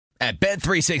At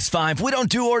Bet365, we don't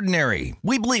do ordinary.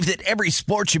 We believe that every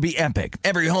sport should be epic.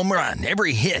 Every home run,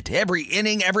 every hit, every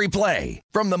inning, every play.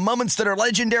 From the moments that are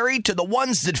legendary to the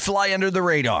ones that fly under the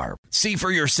radar. See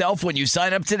for yourself when you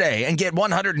sign up today and get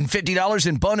 $150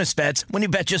 in bonus bets when you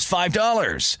bet just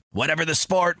 $5. Whatever the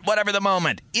sport, whatever the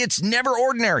moment, it's never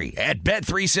ordinary at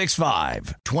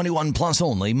Bet365. 21 plus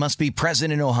only. Must be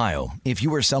present in Ohio. If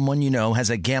you or someone you know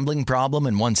has a gambling problem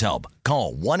and wants help,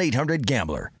 call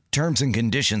 1-800-GAMBLER. Terms and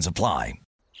conditions apply.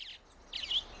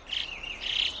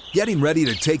 Getting ready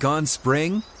to take on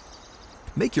spring?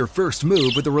 Make your first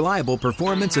move with the reliable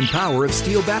performance and power of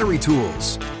Steel battery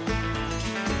tools.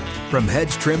 From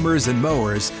hedge trimmers and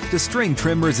mowers to string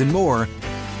trimmers and more,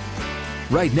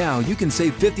 right now you can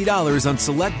save $50 on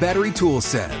select battery tool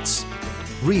sets.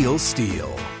 Real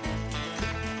Steel.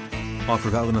 Offer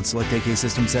valid on select AK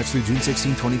system sets through June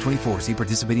 16, 2024. See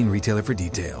participating retailer for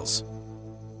details.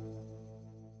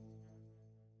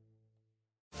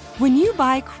 When you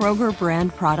buy Kroger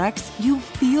brand products, you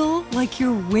feel like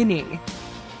you're winning.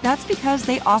 That's because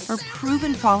they offer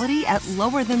proven quality at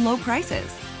lower than low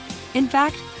prices. In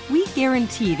fact, we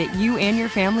guarantee that you and your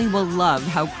family will love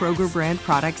how Kroger brand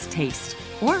products taste,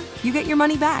 or you get your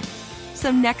money back. So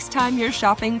next time you're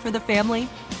shopping for the family,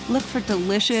 look for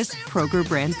delicious Kroger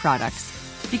brand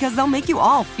products, because they'll make you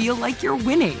all feel like you're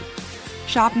winning.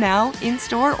 Shop now,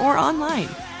 in-store, or online.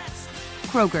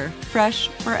 Kroger, fresh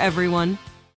for everyone.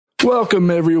 Welcome,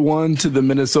 everyone, to the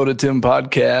Minnesota Tim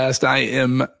podcast. I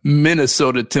am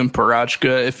Minnesota Tim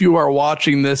Parachka. If you are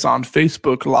watching this on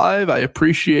Facebook Live, I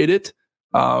appreciate it.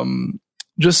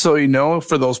 Just so you know,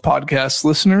 for those podcast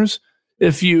listeners,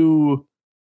 if you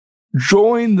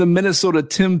join the Minnesota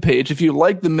Tim page, if you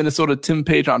like the Minnesota Tim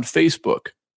page on Facebook,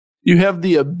 you have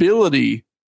the ability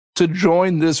to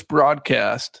join this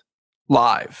broadcast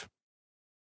live.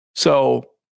 So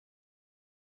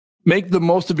make the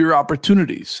most of your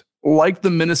opportunities. Like the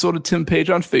Minnesota Tim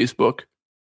page on Facebook.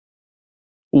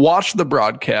 Watch the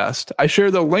broadcast. I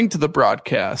share the link to the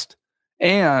broadcast,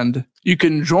 and you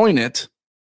can join it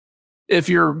if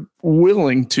you're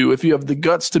willing to. If you have the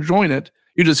guts to join it,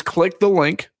 you just click the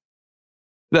link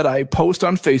that I post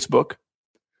on Facebook,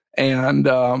 and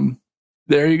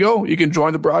there you go. You can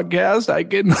join the broadcast. I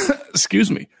can,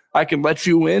 I can let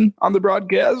you in on the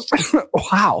broadcast.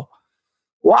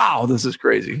 Wow, this is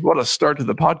crazy. What a start to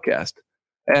the podcast.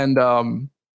 And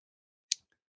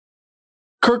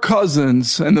Kirk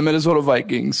Cousins and the Minnesota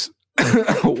Vikings.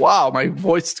 Wow, my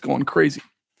voice is going crazy.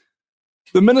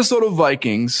 The Minnesota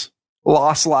Vikings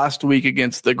lost last week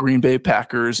against the Green Bay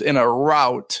Packers in a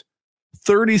rout,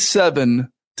 37-10.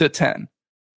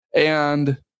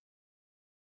 And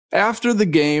after the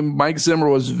game, Mike Zimmer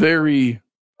was very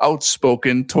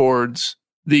outspoken towards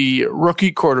the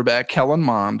rookie quarterback, Kellen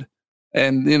Mond.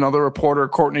 And, the reporter,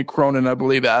 Courtney Cronin, I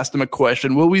believe, asked him a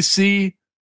question. Will we see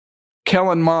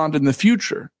Kellen Mond in the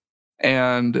future?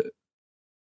 And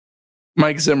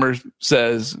Mike Zimmer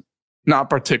says, not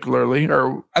particularly.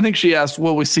 Or I think she asked,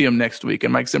 will we see him next week?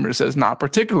 And Mike Zimmer says, not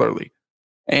particularly.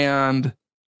 And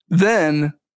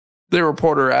then the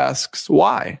reporter asks,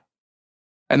 why?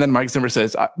 And then Mike Zimmer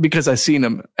says, because I've seen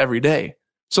him every day.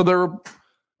 So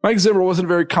Mike Zimmer wasn't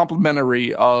very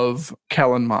complimentary of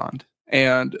Kellen Mond.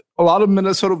 And a lot of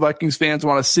Minnesota Vikings fans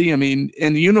want to see him in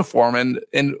uniform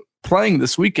and playing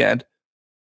this weekend.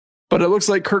 But it looks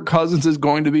like Kirk Cousins is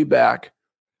going to be back.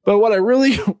 But what I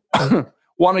really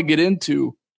want to get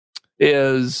into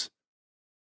is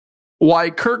why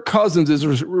Kirk Cousins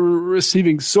is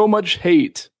receiving so much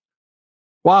hate.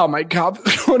 Wow, my cough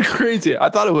is going crazy. I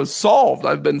thought it was solved.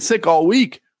 I've been sick all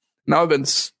week. Now I've been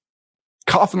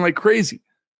coughing like crazy.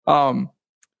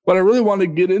 What I really want to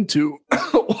get into,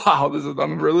 wow, this is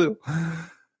unreal,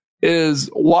 is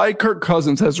why Kirk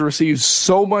Cousins has received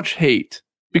so much hate,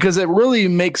 because it really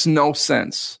makes no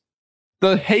sense.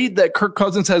 The hate that Kirk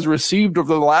Cousins has received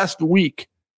over the last week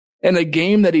in a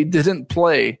game that he didn't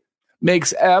play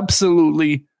makes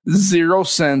absolutely zero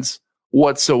sense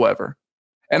whatsoever.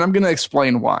 And I'm going to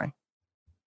explain why.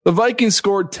 The Vikings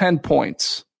scored 10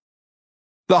 points.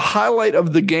 The highlight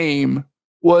of the game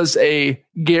was a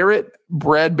Garrett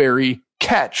Bradbury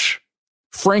catch,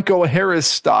 Franco Harris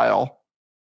style.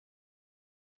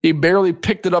 He barely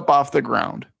picked it up off the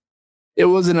ground. It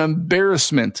was an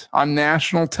embarrassment on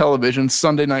national television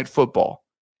Sunday Night Football.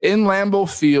 In Lambeau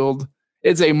Field,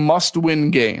 it's a must-win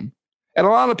game. And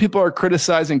a lot of people are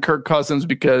criticizing Kirk Cousins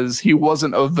because he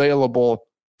wasn't available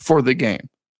for the game.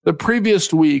 The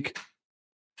previous week,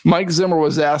 Mike Zimmer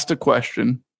was asked a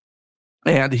question,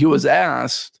 and he was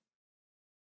asked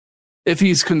if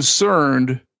he's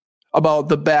concerned about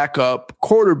the backup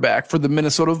quarterback for the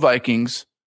Minnesota Vikings,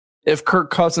 if Kirk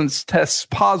Cousins tests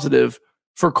positive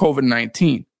for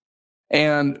COVID-19.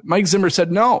 And Mike Zimmer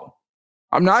said, no,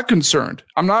 I'm not concerned.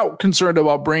 I'm not concerned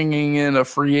about bringing in a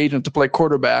free agent to play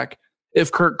quarterback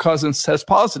if Kirk Cousins tests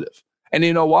positive. And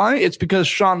you know why? It's because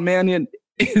Sean Mannion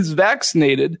is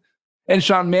vaccinated and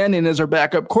Sean Mannion is our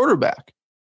backup quarterback.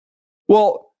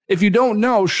 Well, if you don't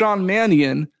know, Sean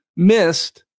Mannion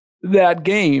missed that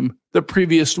game the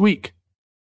previous week.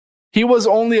 He was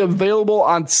only available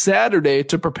on Saturday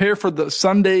to prepare for the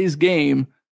Sunday's game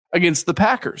against the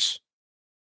Packers.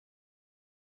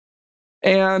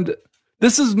 And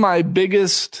this is my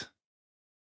biggest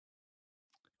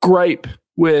gripe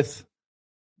with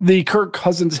the Kirk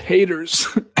Cousins haters.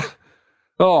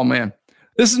 Oh, man.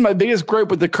 This is my biggest gripe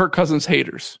with the Kirk Cousins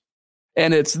haters.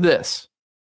 And it's this.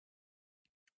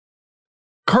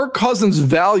 Kirk Cousins'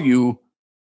 value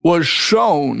was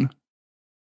shown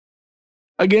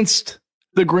against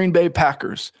the Green Bay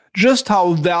Packers, just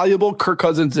how valuable Kirk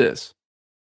Cousins is.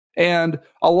 And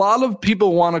a lot of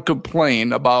people want to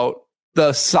complain about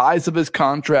the size of his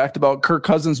contract, about Kirk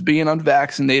Cousins being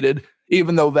unvaccinated,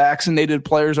 even though vaccinated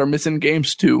players are missing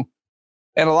games too.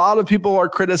 And a lot of people are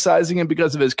criticizing him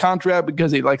because of his contract,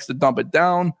 because he likes to dump it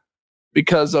down,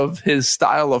 because of his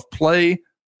style of play.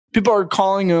 People are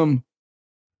calling him.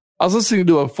 I was listening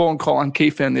to a phone call on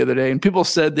KFan the other day, and people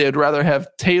said they'd rather have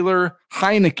Taylor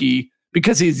Heineke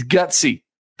because he's gutsy.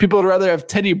 People would rather have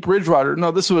Teddy Bridgewater. No,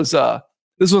 this was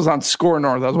on Score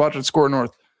North. I was watching Score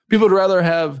North. People would rather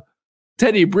have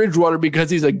Teddy Bridgewater because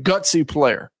he's a gutsy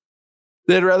player.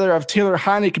 They'd rather have Taylor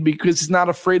Heineke because he's not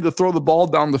afraid to throw the ball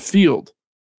down the field.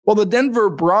 Well, the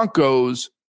Denver Broncos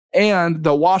and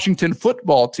the Washington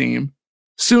football team,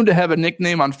 soon to have a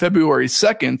nickname on February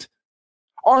 2nd,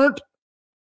 aren't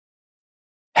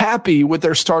happy with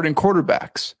their starting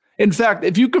quarterbacks. In fact,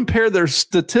 if you compare their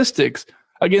statistics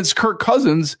against Kirk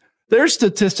Cousins, their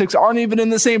statistics aren't even in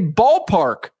the same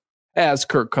ballpark as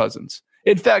Kirk Cousins.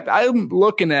 In fact, I'm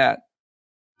looking at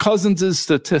Cousins'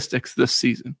 statistics this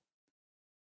season,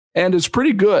 and it's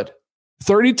pretty good.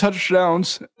 30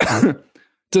 touchdowns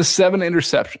to 7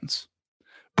 interceptions.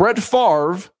 Brett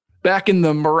Favre, back in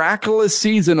the miraculous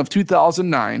season of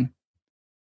 2009,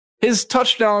 his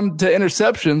touchdown to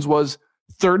interceptions was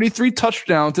 33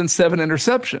 touchdowns and 7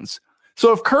 interceptions.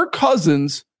 So if Kirk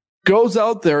Cousins goes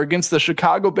out there against the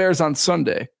Chicago Bears on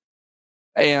Sunday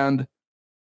and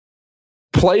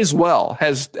plays well,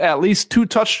 has at least 2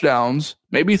 touchdowns,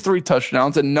 maybe 3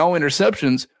 touchdowns, and no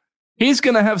interceptions, he's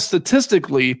going to have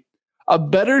statistically a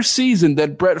better season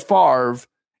than Brett Favre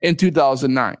in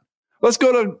 2009. Let's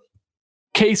go to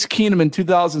Case Keenum in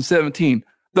 2017,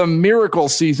 the miracle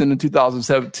season in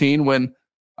 2017 when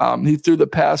he threw the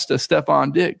pass to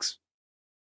Stephon Diggs.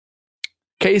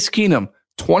 Case Keenum,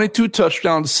 22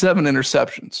 touchdowns, 7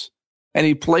 interceptions, and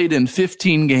he played in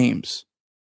 15 games.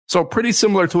 So pretty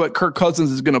similar to what Kirk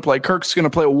Cousins is going to play. Kirk's going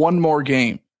to play one more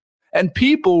game. And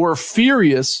people were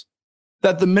furious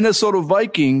that the Minnesota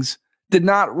Vikings did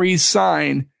not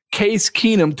re-sign Case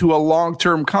Keenum to a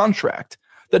long-term contract.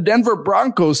 The Denver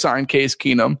Broncos signed Case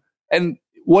Keenum, and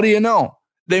what do you know?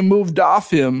 They moved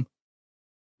off him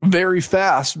very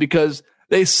fast because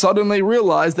they suddenly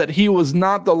realized that he was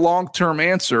not the long-term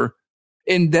answer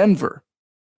in Denver.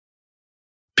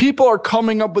 People are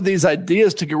coming up with these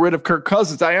ideas to get rid of Kirk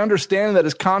Cousins. I understand that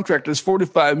his contract is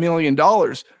 $45 million,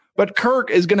 but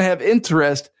Kirk is going to have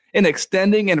interest in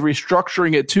extending and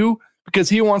restructuring it too because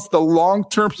he wants the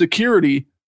long-term security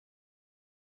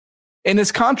in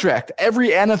his contract. Every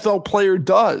NFL player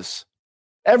does.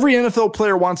 Every NFL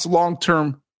player wants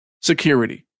long-term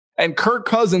security. And Kirk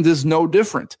Cousins is no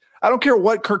different. I don't care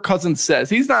what Kirk Cousins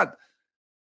says.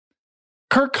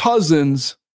 Kirk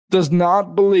Cousins does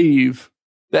not believe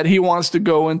that he wants to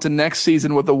go into next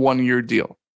season with a 1-year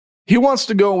deal. He wants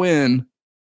to go in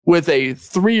with a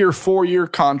 3 or 4 year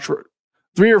contract,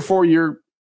 3 or 4 year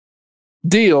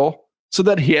deal so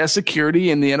that he has security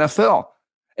in the NFL.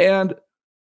 And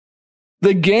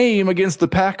the game against the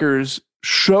Packers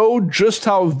showed just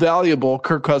how valuable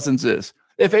Kirk Cousins is.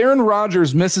 If Aaron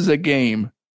Rodgers misses a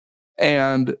game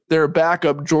and their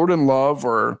backup Jordan Love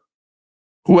or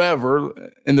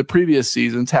whoever in the previous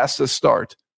seasons has to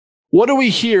start, what do we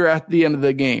hear at the end of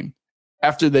the game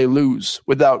after they lose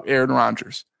without Aaron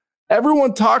Rodgers?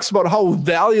 Everyone talks about how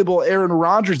valuable Aaron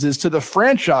Rodgers is to the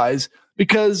franchise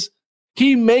because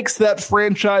he makes that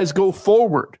franchise go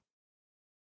forward.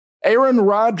 Aaron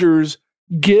Rodgers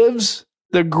gives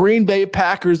the Green Bay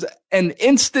Packers an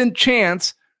instant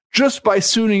chance just by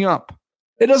suiting up.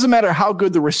 It doesn't matter how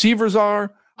good the receivers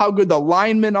are, how good the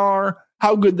linemen are,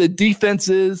 how good the defense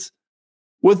is.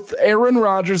 With Aaron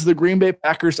Rodgers, the Green Bay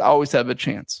Packers always have a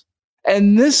chance.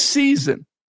 And this season,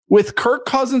 With Kirk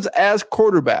Cousins as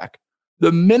quarterback,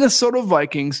 the Minnesota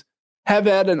Vikings have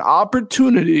had an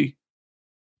opportunity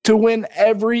to win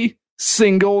every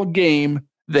single game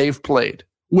they've played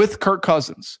with Kirk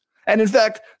Cousins. And in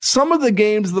fact, some of the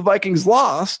games the Vikings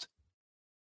lost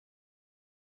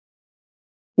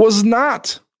was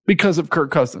not because of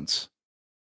Kirk Cousins.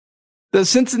 The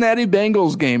Cincinnati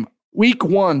Bengals game, week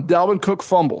 1, Dalvin Cook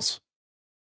fumbles.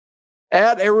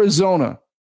 At Arizona,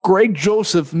 Greg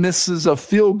Joseph misses a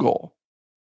field goal.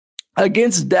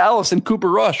 Against Dallas and Cooper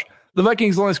Rush, the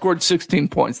Vikings only scored 16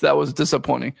 points. That was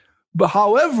disappointing. But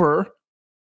however,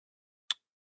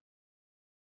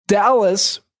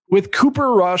 Dallas, with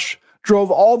Cooper Rush,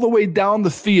 drove all the way down the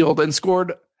field and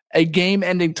scored a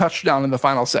game-ending touchdown in the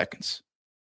final seconds.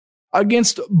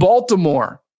 Against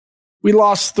Baltimore, we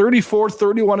lost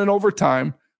 34-31 in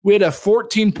overtime. We had a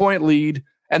 14-point lead,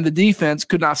 and the defense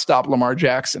could not stop Lamar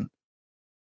Jackson.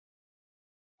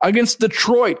 Against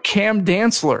Detroit, Cam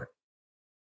Dantzler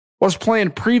was playing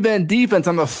prevent defense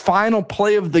on the final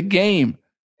play of the game,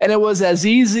 and it was as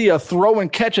easy a throw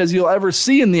and catch as you'll ever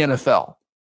see in the NFL.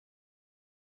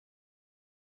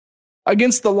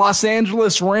 Against the Los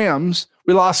Angeles Rams,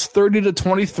 we lost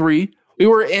 30-23. We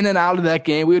were in and out of that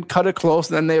game. We would cut it close,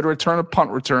 and then they would return a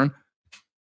punt return.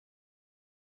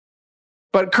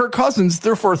 But Kirk Cousins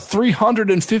threw for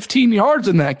 315 yards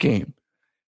in that game.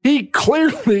 He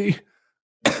clearly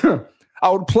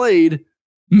outplayed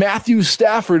Matthew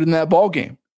Stafford in that ball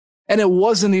game, and it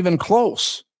wasn't even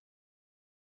close.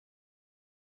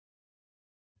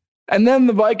 And then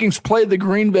the Vikings played the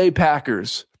Green Bay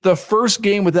Packers, the first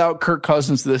game without Kirk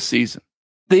Cousins this season.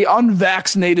 The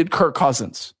unvaccinated Kirk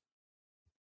Cousins.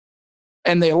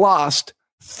 And they lost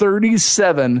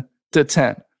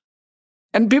 37-10.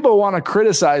 And people want to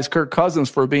criticize Kirk Cousins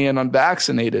for being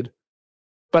unvaccinated.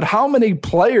 But how many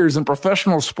players in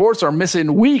professional sports are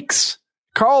missing weeks?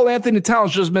 Karl Anthony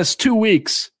Towns just missed 2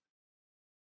 weeks.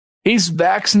 He's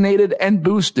vaccinated and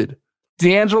boosted.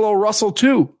 D'Angelo Russell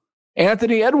too.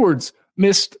 Anthony Edwards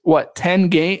missed, 10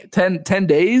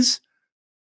 days?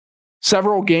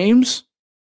 Several games?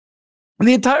 And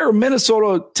the entire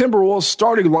Minnesota Timberwolves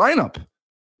starting lineup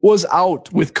was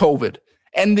out with COVID.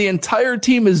 And the entire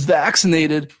team is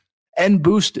vaccinated and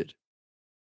boosted.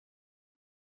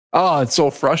 Oh, it's so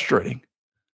frustrating.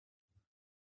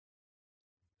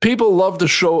 People love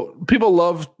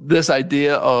this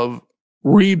idea of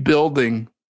rebuilding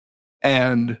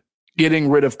and getting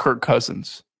rid of Kirk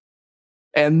Cousins.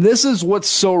 And this is what's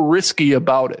so risky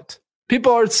about it.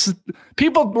 People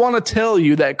want to tell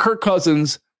you that Kirk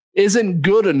Cousins isn't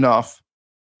good enough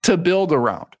to build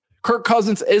around. Kirk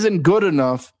Cousins isn't good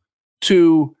enough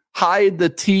to hide the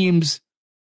team's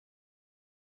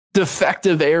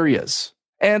defective areas.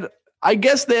 And I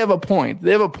guess they have a point.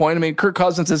 I mean, Kirk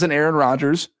Cousins isn't Aaron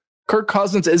Rodgers. Kirk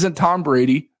Cousins isn't Tom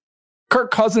Brady.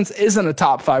 Kirk Cousins isn't a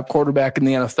top 5 quarterback in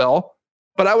the NFL,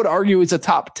 but I would argue he's a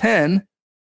top 10.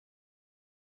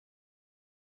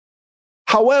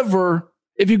 However,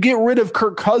 if you get rid of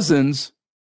Kirk Cousins,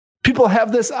 people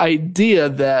have this idea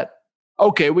that,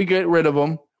 okay, we get rid of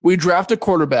him, we draft a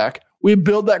quarterback, we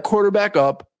build that quarterback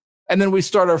up, and then we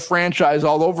start our franchise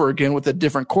all over again with a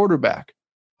different quarterback.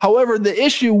 However, the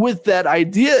issue with that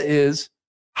idea is,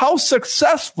 how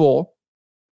successful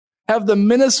have the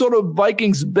Minnesota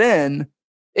Vikings been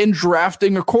in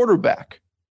drafting a quarterback?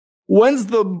 When's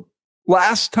the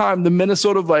last time the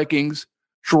Minnesota Vikings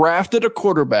drafted a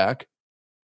quarterback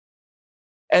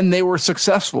and they were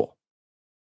successful?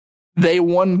 They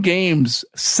won games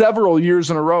several years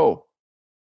in a row.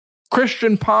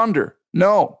 Christian Ponder,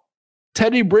 no.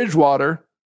 Teddy Bridgewater,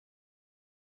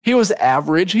 he was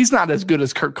average. He's not as good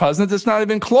as Kirk Cousins. It's not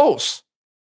even close.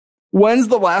 When's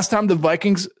the last time the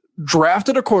Vikings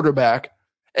drafted a quarterback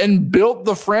and built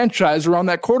the franchise around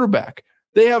that quarterback?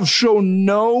 They have shown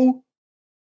no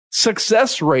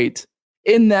success rate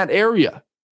in that area.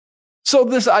 So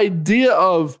this idea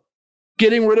of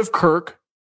getting rid of Kirk,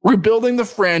 rebuilding the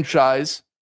franchise,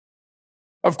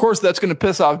 of course, that's going to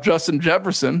piss off Justin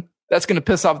Jefferson. That's going to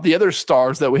piss off the other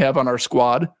stars that we have on our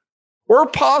squad. We're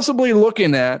possibly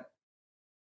looking at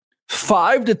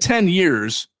 5 to 10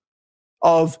 years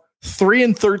of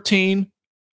 3-13,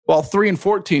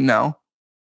 3-14 now,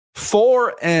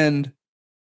 4-12,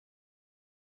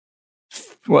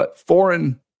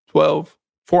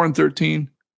 4-13,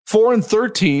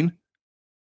 4-13,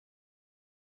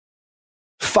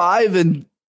 5-13,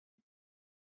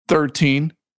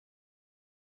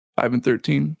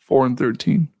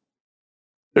 4-13.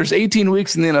 There's 18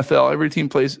 weeks in the NFL. Every team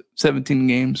plays 17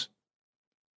 games.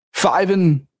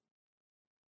 5-12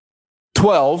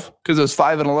 12, because it was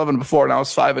 5-11 before, now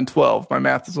it's 5-12. My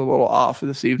math is a little off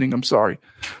this evening. I'm sorry.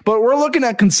 But we're looking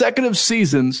at consecutive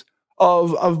seasons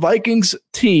of a Vikings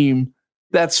team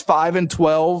that's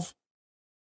 5-12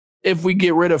 if we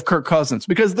get rid of Kirk Cousins,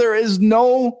 because there is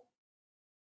no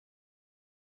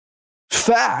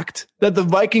fact that the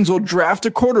Vikings will draft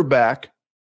a quarterback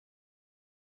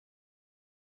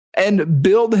and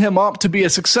build him up to be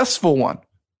a successful one.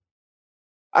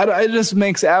 It just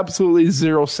makes absolutely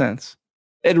zero sense.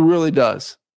 It really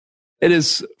does. It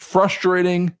is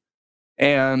frustrating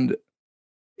and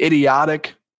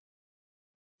idiotic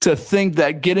to think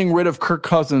that getting rid of Kirk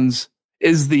Cousins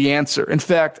is the answer. In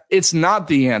fact, it's not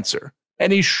the answer.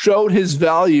 And he showed his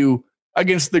value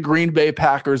against the Green Bay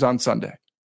Packers on Sunday.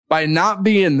 By not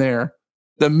being there,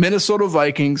 the Minnesota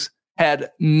Vikings had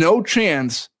no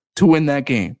chance to win that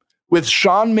game. With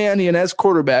Sean Mannion as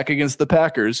quarterback against the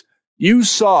Packers, you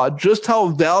saw just how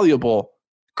valuable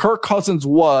Kirk Cousins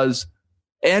was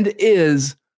and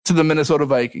is to the Minnesota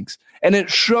Vikings. And it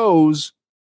shows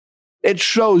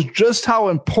just how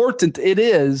important it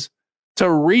is to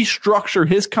restructure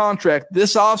his contract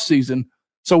this offseason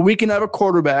so we can have a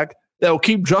quarterback that will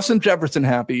keep Justin Jefferson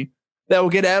happy, that will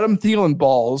get Adam Thielen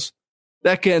balls,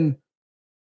 that can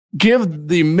give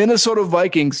the Minnesota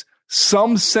Vikings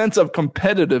some sense of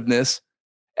competitiveness.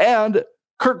 And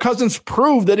Kirk Cousins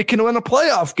proved that he can win a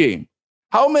playoff game.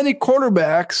 How many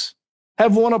quarterbacks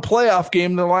have won a playoff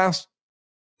game in the last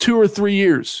 2 or 3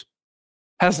 years?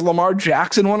 Has Lamar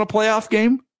Jackson won a playoff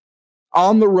game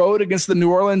on the road against the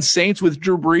New Orleans Saints with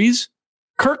Drew Brees?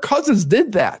 Kirk Cousins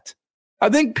did that. I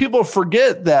think people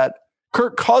forget that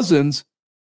Kirk Cousins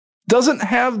doesn't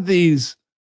have these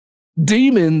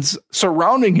demons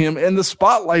surrounding him in the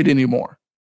spotlight anymore.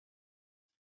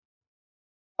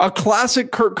 A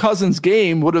classic Kirk Cousins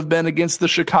game would have been against the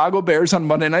Chicago Bears on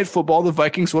Monday Night Football. The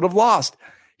Vikings would have lost.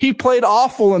 He played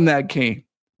awful in that game,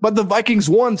 but the Vikings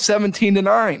won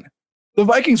 17-9. The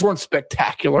Vikings weren't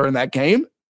spectacular in that game,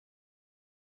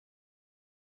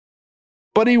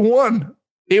 but he won.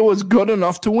 It was good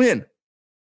enough to win.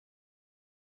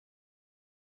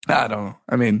 I don't know.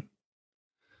 I mean,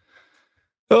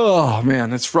 oh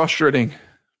man, it's frustrating.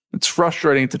 It's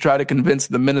frustrating to try to convince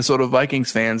the Minnesota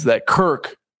Vikings fans that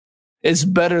Kirk is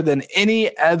better than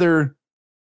any other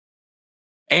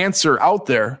answer out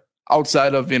there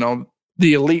outside of,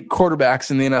 the elite quarterbacks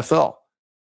in the NFL.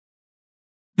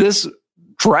 This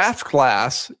draft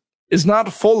class is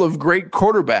not full of great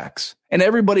quarterbacks, and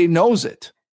everybody knows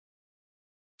it.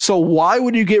 So why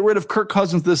would you get rid of Kirk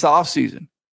Cousins this offseason?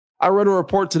 I read a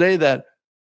report today that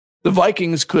the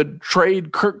Vikings could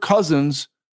trade Kirk Cousins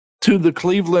to the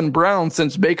Cleveland Browns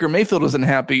since Baker Mayfield isn't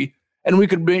happy, and we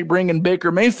could bring in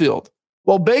Baker Mayfield.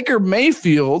 Well, Baker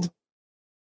Mayfield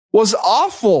was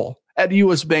awful at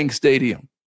US Bank Stadium.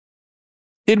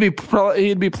 He'd be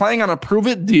playing on a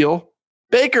prove-it deal.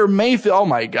 Baker Mayfield, oh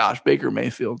my gosh, Baker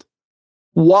Mayfield.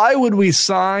 Why would we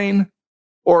sign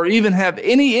or even have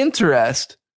any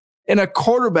interest in a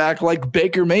quarterback like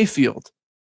Baker Mayfield?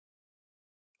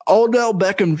 Odell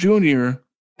Beckham Jr.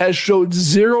 has showed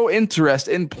zero interest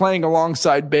in playing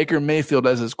alongside Baker Mayfield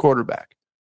as his quarterback.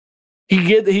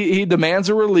 He demands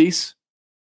a release.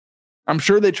 I'm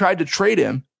sure they tried to trade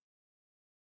him,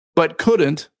 but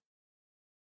couldn't.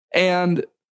 And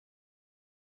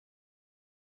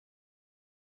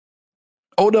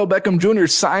Odell Beckham Jr.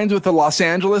 signs with the Los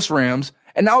Angeles Rams,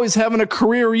 and now he's having a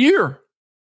career year.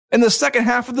 In the second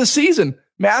half of the season,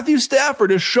 Matthew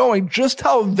Stafford is showing just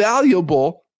how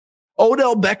valuable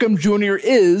Odell Beckham Jr.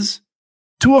 is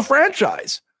to a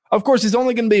franchise. Of course, he's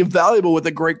only going to be valuable with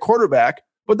a great quarterback,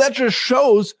 but that just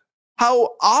shows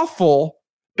how awful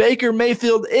Baker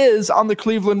Mayfield is on the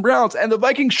Cleveland Browns, and the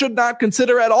Vikings should not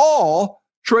consider at all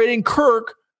trading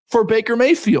Kirk for Baker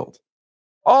Mayfield.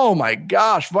 Oh my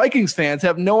gosh, Vikings fans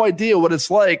have no idea what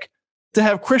it's like to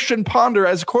have Christian Ponder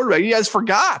as a quarterback. You guys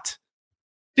forgot.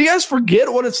 Do you guys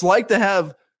forget what it's like to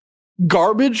have a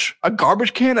garbage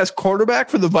can as quarterback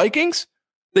for the Vikings?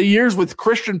 The years with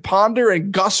Christian Ponder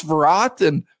and Gus Verrat,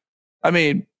 and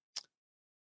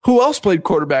who else played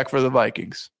quarterback for the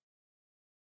Vikings?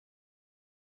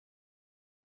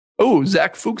 Oh,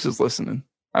 Zach Fuchs is listening.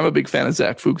 I'm a big fan of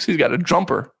Zach Fuchs. He's got a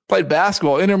jumper. Played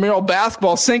basketball, intramural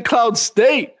basketball, St. Cloud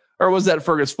State. Or was that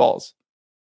Fergus Falls?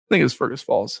 I think it was Fergus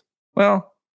Falls.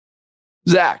 Well,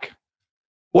 Zach,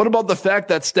 what about the fact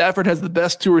that Stafford has the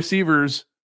best two receivers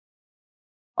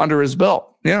under his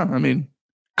belt? Yeah,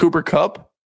 Cooper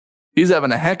Kupp, he's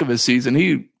having a heck of a season.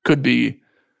 He could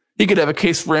have a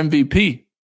case for MVP.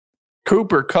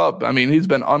 Cooper Kupp, he's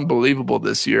been unbelievable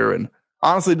this year. And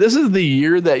honestly, this is the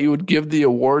year that you would give the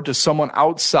award to someone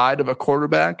outside of a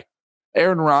quarterback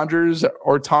Aaron Rodgers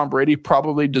or Tom Brady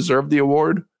probably deserve the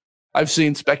award. I've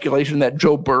seen speculation that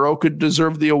Joe Burrow could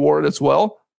deserve the award as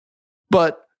well.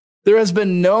 But there has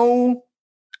been no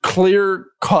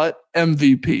clear-cut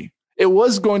MVP. It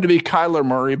was going to be Kyler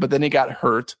Murray, but then he got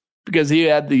hurt because he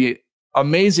had the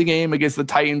amazing game against the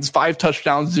Titans, 5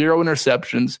 touchdowns, 0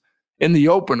 interceptions in the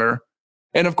opener.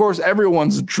 And, of course,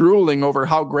 everyone's drooling over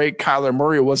how great Kyler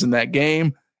Murray was in that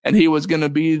game. And he was going to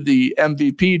be the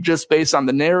MVP just based on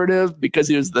the narrative because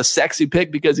he was the sexy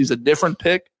pick, because he's a different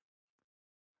pick.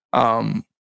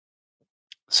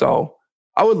 So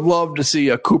I would love to see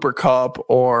a Cooper Kupp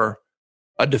or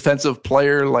a defensive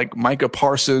player like Micah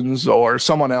Parsons or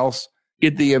someone else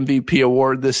get the MVP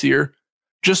award this year,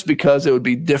 just because it would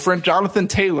be different. Jonathan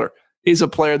Taylor, he's a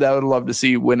player that I would love to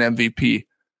see win MVP.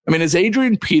 I mean, is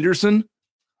Adrian Peterson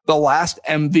the last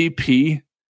MVP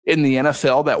in the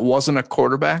NFL that wasn't a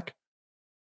quarterback?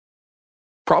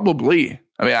 Probably.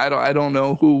 I mean, I don't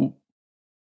know who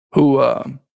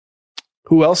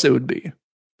else it would be.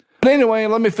 But anyway,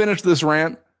 let me finish this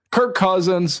rant. Kirk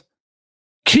Cousins,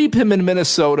 keep him in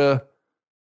Minnesota.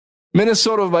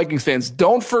 Minnesota Vikings fans,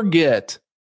 don't forget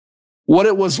what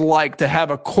it was like to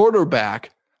have a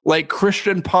quarterback like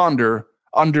Christian Ponder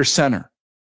under center,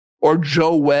 or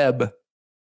Joe Webb,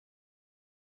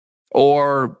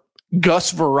 or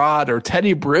Gus Varad, or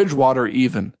Teddy Bridgewater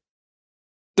even.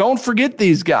 Don't forget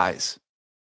these guys.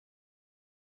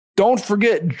 Don't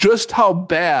forget just how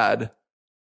bad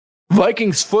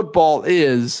Vikings football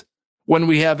is when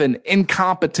we have an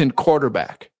incompetent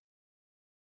quarterback.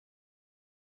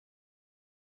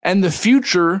 And the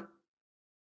future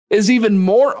is even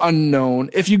more unknown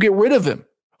if you get rid of him.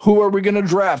 Who are we going to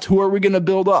draft? Who are we going to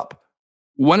build up?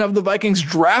 When have the Vikings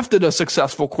drafted a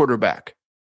successful quarterback?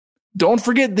 Don't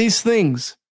forget these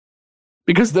things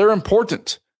because they're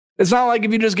important. It's not like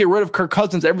if you just get rid of Kirk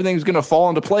Cousins, everything's going to fall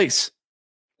into place.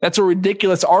 That's a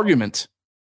ridiculous argument,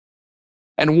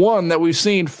 and one that we've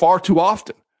seen far too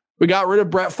often. We got rid of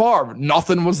Brett Favre.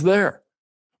 Nothing was there.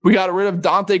 We got rid of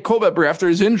Dante Culpepper after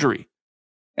his injury.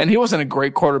 And he wasn't a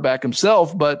great quarterback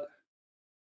himself, but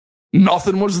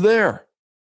nothing was there.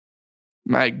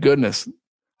 My goodness.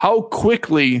 How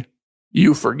quickly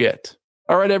you forget.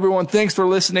 All right, everyone. Thanks for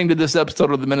listening to this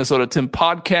episode of the Minnesota Tim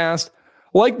podcast.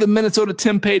 Like the Minnesota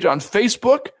Tim page on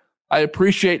Facebook. I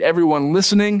appreciate everyone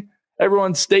listening.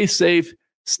 Everyone stay safe,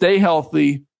 stay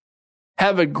healthy,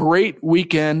 have a great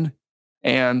weekend,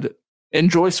 and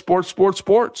enjoy sports.